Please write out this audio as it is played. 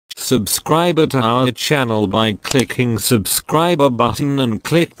subscriber to our channel by clicking subscriber button and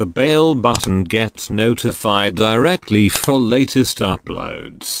click the bell button. Get notified directly for latest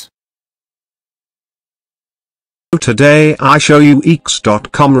uploads. Today I show you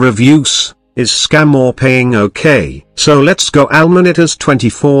Eeks.com reviews. Is scam or paying okay? So let's go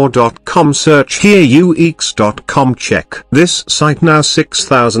almonitors24.com, search here Eeks.com, check. This site now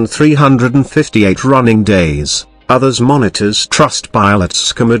 6,358 running days. Others monitors, Trust Pilot,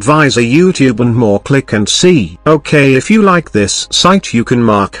 Scam Advisor, YouTube and more. Click and see. Okay, if you like this site you can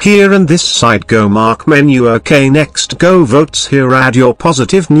mark here and this site, go mark menu. Okay, next go votes here, add your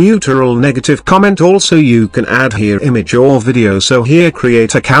positive, neutral, negative comment. Also you can add here image or video, so here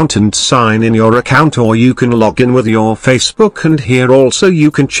create account and sign in your account, or you can log in with your Facebook, and here also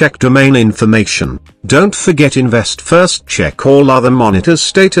you can check domain information. Don't forget invest first, check all other monitors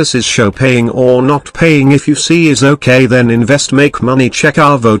statuses, show paying or not paying. If you see is okay then invest, make money, check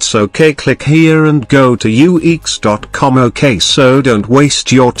our votes. Okay, click here and go to Eeks.com. Okay, so don't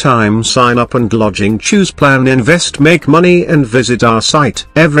waste your time, sign up and lodging, choose plan, invest, make money and visit our site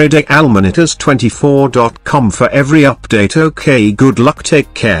everyday almonitors24.com for every update. Okay, good luck,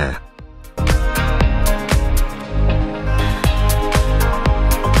 take care.